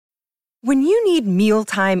When you need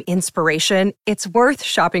mealtime inspiration, it's worth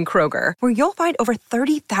shopping Kroger, where you'll find over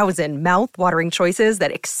 30,000 mouth-watering choices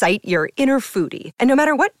that excite your inner foodie. And no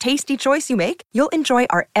matter what tasty choice you make, you'll enjoy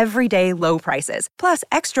our everyday low prices, plus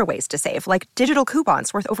extra ways to save, like digital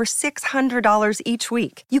coupons worth over $600 each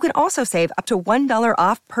week. You can also save up to $1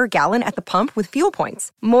 off per gallon at the pump with fuel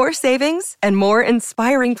points. More savings and more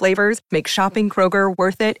inspiring flavors make shopping Kroger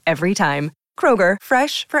worth it every time. Kroger,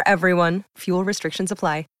 fresh for everyone. Fuel restrictions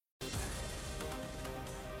apply.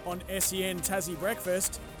 On SEN Tassie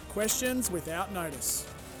Breakfast, questions without notice.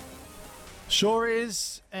 Sure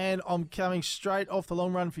is, and I'm coming straight off the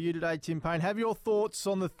long run for you today, Tim Payne. Have your thoughts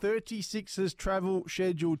on the 36ers travel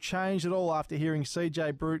schedule changed at all after hearing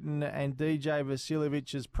CJ Bruton and DJ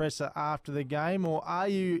Vasiljevich's presser after the game, or are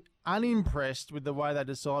you unimpressed with the way they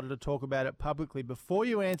decided to talk about it publicly? Before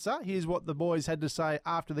you answer, here's what the boys had to say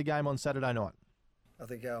after the game on Saturday night. I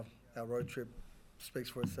think our road trip speaks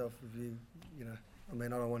for itself. If you know, I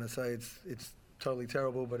mean, I don't want to say it's totally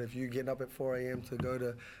terrible, but if you're getting up at 4 a.m. to go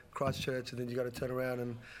to Christchurch and then you got to turn around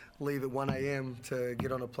and leave at 1 a.m. to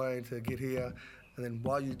get on a plane to get here, and then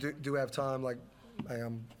while you do have time, like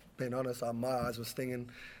I'm being honest, my eyes were stinging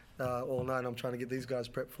all night. I'm trying to get these guys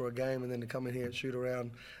prepped for a game, and then to come in here and shoot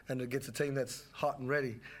around and against a team that's hot and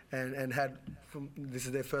ready and this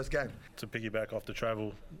is their first game. To piggyback off the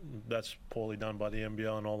travel, that's poorly done by the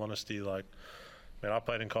NBL, in all honesty. Like, man, I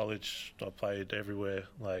played in college, I played everywhere.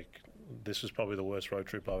 Like, this was probably the worst road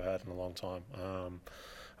trip I've had in a long time.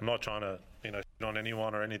 I'm not trying to, shit on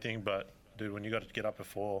anyone or anything, but dude, when you got to get up at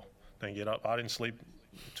 4, then get up. I didn't sleep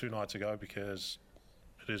 2 nights ago because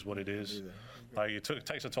it is what it is. Like, it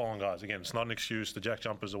takes a toll on guys. Again, it's not an excuse. The Jack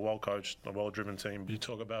Jumpers are well coached, a well driven team. You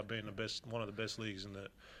talk about being one of the best leagues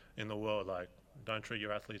in the world. Like, don't treat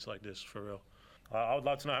your athletes like this, for real. I would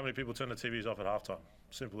like to know how many people turn the TVs off at halftime.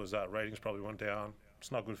 Simple as that. Ratings probably went down.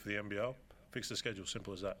 It's not good for the NBL. Fix the schedule.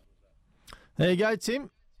 Simple as that. There you go, Tim.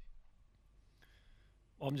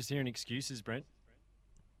 I'm just hearing excuses, Brent.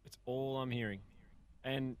 It's all I'm hearing.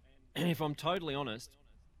 And if I'm totally honest,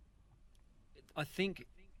 I think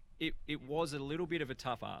it was a little bit of a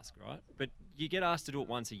tough ask, right? But you get asked to do it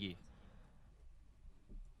once a year.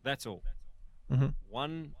 That's all. Mm-hmm.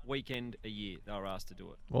 One weekend a year they were asked to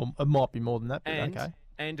do it. Well, it might be more than that, but okay.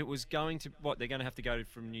 And it was going to they're going to have to go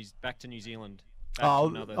from back to New Zealand.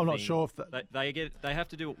 I'm not sure if they have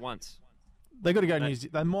to do it once. They got to go to New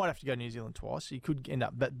Zealand. They might have to go to New Zealand twice. You could end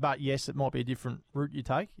up, but yes, it might be a different route you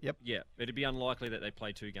take. Yep. Yeah, it'd be unlikely that they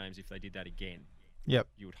play 2 games if they did that again. Yep.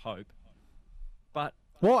 You would hope. But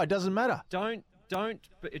why? It doesn't matter. Don't.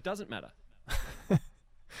 But it doesn't matter.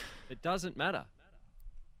 It doesn't matter.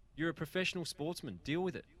 You're a professional sportsman. Deal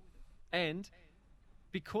with it. And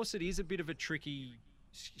because it is a bit of a tricky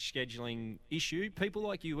scheduling issue, people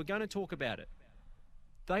like you are going to talk about it.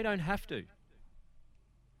 They don't have to.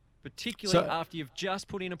 Particularly after you've just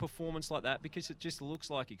put in a performance like that, because it just looks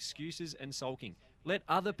like excuses and sulking. Let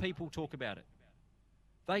other people talk about it.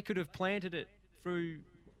 They could have planted it through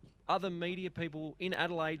other media people in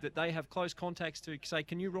Adelaide that they have close contacts to, say,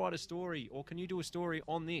 can you write a story or can you do a story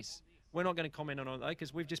on this? We're not going to comment on it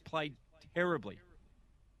because we've just played terribly.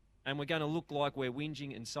 And we're going to look like we're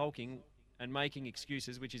whinging and sulking and making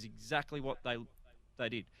excuses, which is exactly what they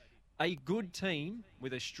did. A good team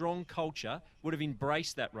with a strong culture would have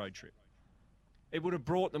embraced that road trip. It would have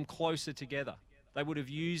brought them closer together. They would have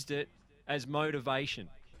used it as motivation.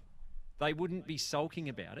 They wouldn't be sulking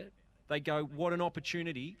about it. They go, what an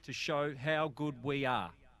opportunity to show how good we are.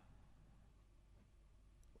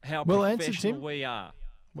 How professional we are.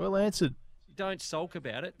 Well answered. Don't sulk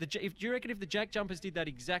about it. Do you reckon if the Jack Jumpers did that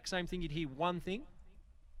exact same thing, you'd hear one thing?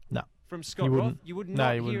 No. From Scott Roth? You would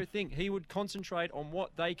not hear a thing. He would concentrate on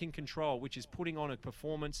what they can control, which is putting on a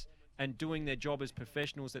performance and doing their job as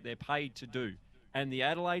professionals that they're paid to do. And the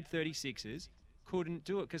Adelaide 36ers couldn't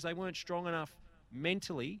do it because they weren't strong enough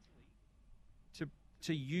mentally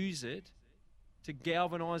to use it to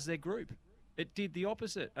galvanise their group. It did the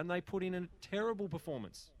opposite, and they put in a terrible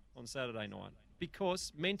performance on Saturday night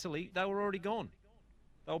because mentally they were already gone.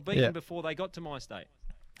 They were beaten before they got to MyState.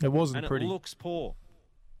 It wasn't pretty. And it looks poor.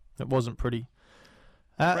 It wasn't pretty.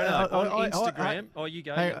 Brenno, on Instagram, you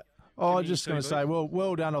go. I was just going to say,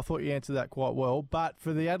 well done. I thought you answered that quite well. But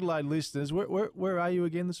for the Adelaide listeners, where are you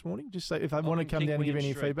again this morning? Just say if they want to come down and give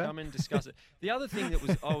any feedback. Come and discuss it. The other thing that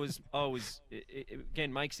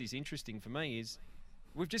again makes this interesting for me is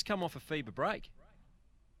we've just come off a FIBA break.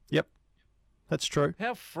 Yep, that's true.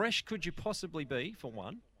 How fresh could you possibly be, for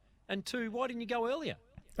one? And two, why didn't you go earlier?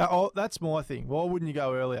 That's my thing. Why wouldn't you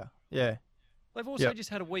go earlier? Yeah. They've also just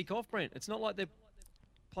had a week off, Brent. It's not like they're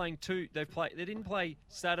playing two. They didn't play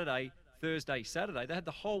Saturday, Thursday, Saturday. They had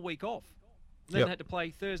the whole week off. And then they had to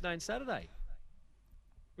play Thursday and Saturday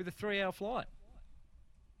with a 3-hour flight.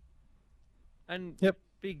 And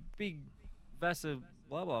big Vasa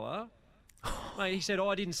blah, blah, blah. Mate, he said,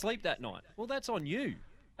 I didn't sleep that night. Well, that's on you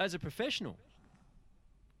as a professional.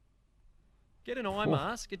 Get an eye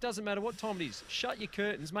mask. It doesn't matter what time it is. Shut your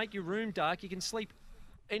curtains. Make your room dark. You can sleep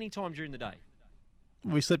any time during the day.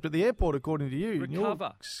 We slept at the airport, according to you.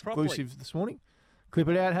 Recover exclusive properly. this morning. Clip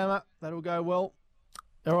it out, Hammer. That'll go well.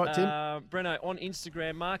 All right, Tim. Breno, on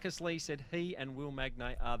Instagram, Marcus Lee said he and Will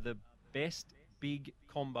Magnay are the best big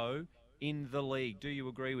combo in the league. Do you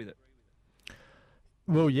agree with it?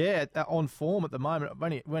 Well, yeah, on form at the moment.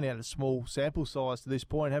 We've only had a small sample size to this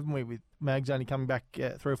point, haven't we, with Mags only coming back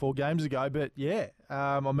 3 or 4 games ago. But, yeah,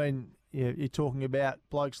 I mean, you're talking about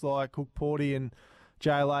blokes like Cook Porty and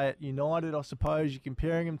JLA at United, I suppose you're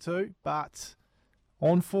comparing them to. But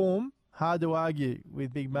on form, hard to argue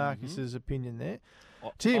with Big Marcus's opinion there.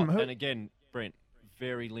 Tim, and again, Brent,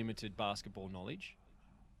 very limited basketball knowledge.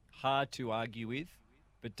 Hard to argue with,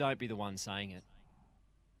 but don't be the one saying it.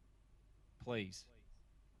 Please.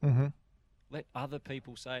 Mm-hmm. Let other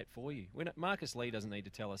people say it for you. Marcus Lee doesn't need to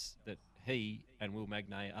tell us that he and Will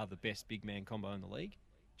Magnay are the best big man combo in the league.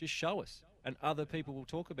 Just show us, and other people will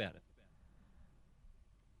talk about it.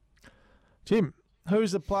 Tim,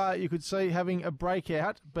 who's the player you could see having a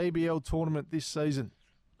breakout BBL tournament this season?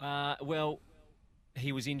 Well,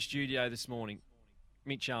 he was in studio this morning.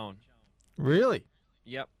 Mitch Owen. Really?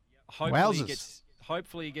 Yep. Wowzers.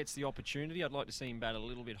 Hopefully he gets the opportunity. I'd like to see him bat a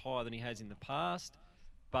little bit higher than he has in the past.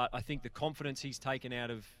 But I think the confidence he's taken out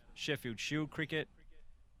of Sheffield Shield cricket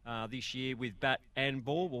this year with bat and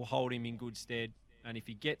ball will hold him in good stead. And if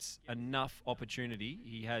he gets enough opportunity,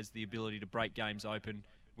 he has the ability to break games open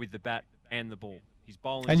with the bat and the ball. His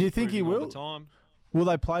bowling. And you think he will? The time. Will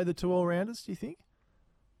they play the 2 all-rounders, do you think?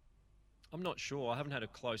 I'm not sure. I haven't had a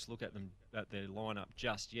close look at them at their lineup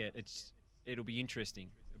just yet. It'll be interesting.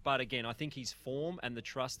 But again, I think his form and the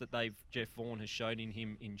trust that Jeff Vaughan has shown in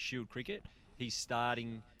him in Shield cricket, he's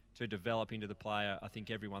starting to develop into the player I think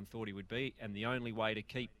everyone thought he would be. And the only way to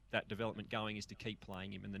keep that development going is to keep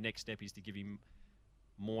playing him. And the next step is to give him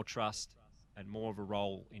more trust and more of a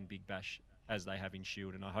role in Big Bash as they have in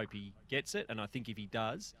Shield. And I hope he gets it. And I think if he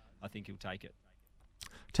does, I think he'll take it.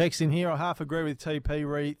 Text in here, I half agree with TP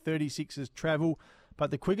Re, 36ers travel, but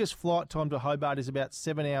the quickest flight time to Hobart is about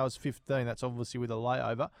 7 hours 15. That's obviously with a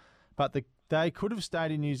layover. But they could have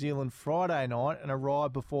stayed in New Zealand Friday night and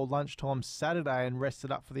arrived before lunchtime Saturday and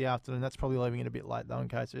rested up for the afternoon. That's probably leaving it a bit late, though, in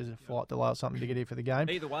case there's a flight delay or something to get here for the game.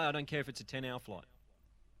 Either way, I don't care if it's a 10-hour flight.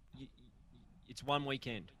 It's one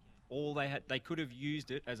weekend. They could have used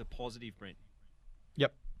it as a positive, Brent.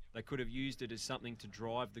 Yep. They could have used it as something to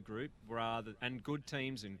drive the group and good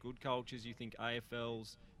teams and good cultures. You think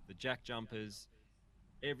AFLs, the Jack Jumpers,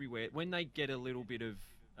 everywhere. When they get a little bit of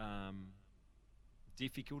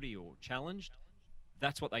difficulty or challenged,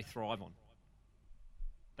 that's what they thrive on.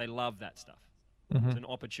 They love that stuff. Mm-hmm. It's an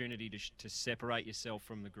opportunity to separate yourself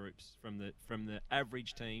from the groups, from the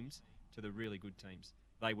average teams to the really good teams.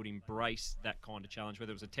 They would embrace that kind of challenge,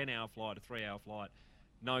 whether it was a 10-hour flight, a 3-hour flight,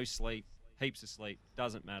 no sleep, heaps of sleep,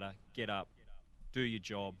 doesn't matter. Get up, do your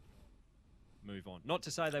job, move on. Not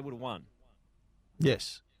to say they would have won.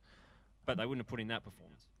 Yes. But they wouldn't have put in that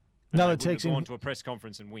performance. Another text. They would have gone to a press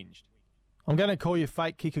conference and whinged. I'm going to call you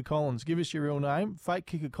Fake Kicker Collins. Give us your real name. Fake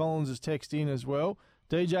Kicker Collins has texted in as well.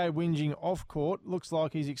 DJ whinging off court. Looks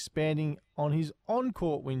like he's expanding on his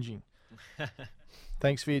on-court whinging.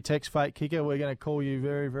 Thanks for your text, Fake Kicker. We're going to call you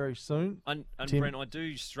very, very soon. And Brent, I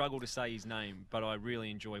do struggle to say his name, but I really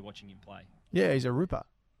enjoy watching him play. Yeah, he's a ripper.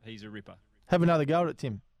 He's a ripper. Have another go at it,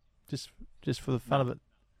 Tim. Just for the fun of it.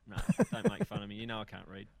 No, don't make fun of me. You know I can't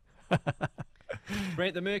read.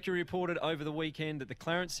 Brent, the Mercury reported over the weekend that the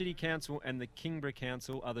Clarence City Council and the Kingborough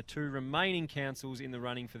Council are the 2 remaining councils in the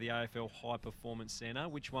running for the AFL High Performance Centre.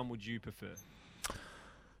 Which one would you prefer?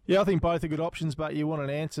 Yeah, I think both are good options, but you want an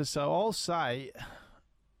answer. So I'll say,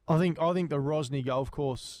 I think the Rosny Golf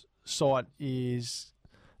Course site is.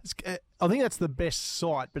 I think that's the best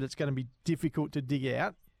site, but it's going to be difficult to dig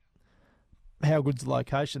out. How good's the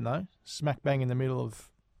location though? Smack bang in the middle of.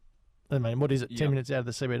 I mean, what is it? 10 minutes out of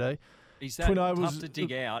the CBD. Is that tough to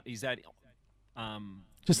dig out? Is that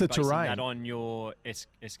just the terrain? That on your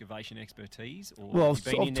excavation expertise? Or well, I've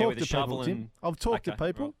talked to people, Tim. I've talked to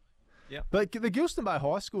people. Right. Yep. But the Gilston Bay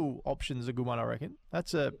High School option's a good one, I reckon.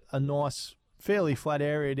 That's a nice, fairly flat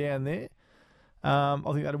area down there. I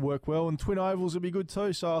think that'd work well. And Twin Ovals would be good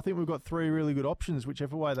too. So I think we've got 3 really good options,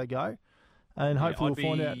 whichever way they go. And hopefully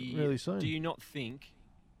we'll find out really soon. Do you not think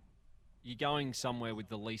you're going somewhere with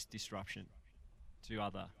the least disruption to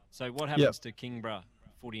other So what happens to Kingborough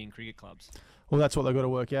footy and cricket clubs? Well, that's what they've got to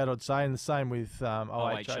work out, I'd say, and the same with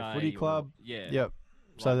OHA Footy Club. Yeah. Yep.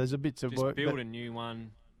 So there's a bit of Just work. build a new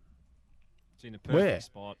one. It's in the perfect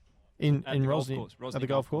spot. In At the golf Rosny, course. at the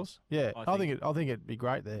golf course? Yeah, I think it'd be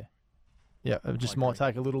great there. Yeah, it just might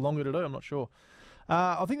take a little longer to do. I'm not sure.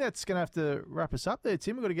 I think that's going to have to wrap us up there,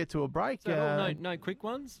 Tim. We've got to get to a break. So no quick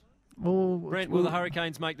ones? Well, Brent, will the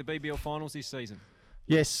Hurricanes make the BBL finals this season?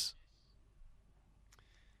 Yes.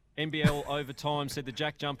 NBL Overtime said the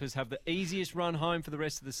Jack Jumpers have the easiest run home for the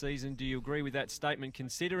rest of the season. Do you agree with that statement,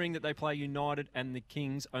 considering that they play United and the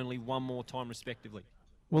Kings only one more time respectively?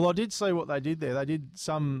 Well, I did see what they did there. They did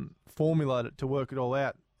some formula to work it all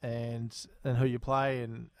out and who you play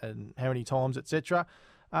and how many times, etc.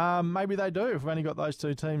 Maybe they do. If we've only got those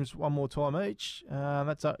two teams one more time each,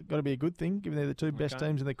 that's got to be a good thing, given they're the two best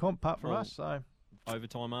teams in the comp, apart from us. So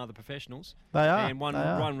Overtime are the professionals. They are. And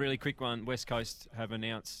one really quick one. West Coast have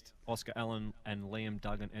announced Oscar Allen and Liam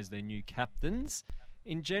Duggan as their new captains.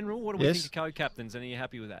 In general, what do we think of co-captains, and are you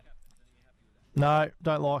happy with that? No,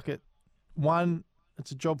 don't like it. One,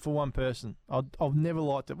 it's a job for one person. I've never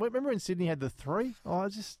liked it. Remember in Sydney had the three? Oh,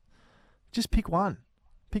 just pick one.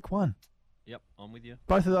 Pick one. Yep, I'm with you.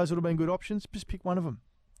 Both of those would have been good options. Just pick one of them.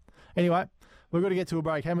 Anyway, we've got to get to a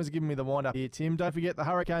break. Hammer's giving me the wind-up here, Tim. Don't forget the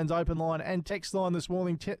Hurricanes open line and text line this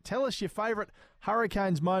morning. Tell us your favourite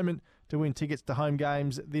Hurricanes moment to win tickets to home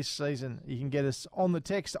games this season. You can get us on the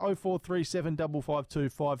text 0437 552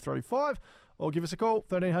 535 or give us a call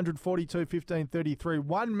 1300 42 15 33.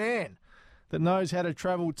 One man that knows how to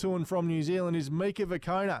travel to and from New Zealand is Mika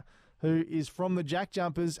Vicona, who is from the Jack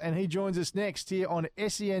Jumpers, and he joins us next here on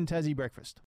SEN Tassie Breakfast.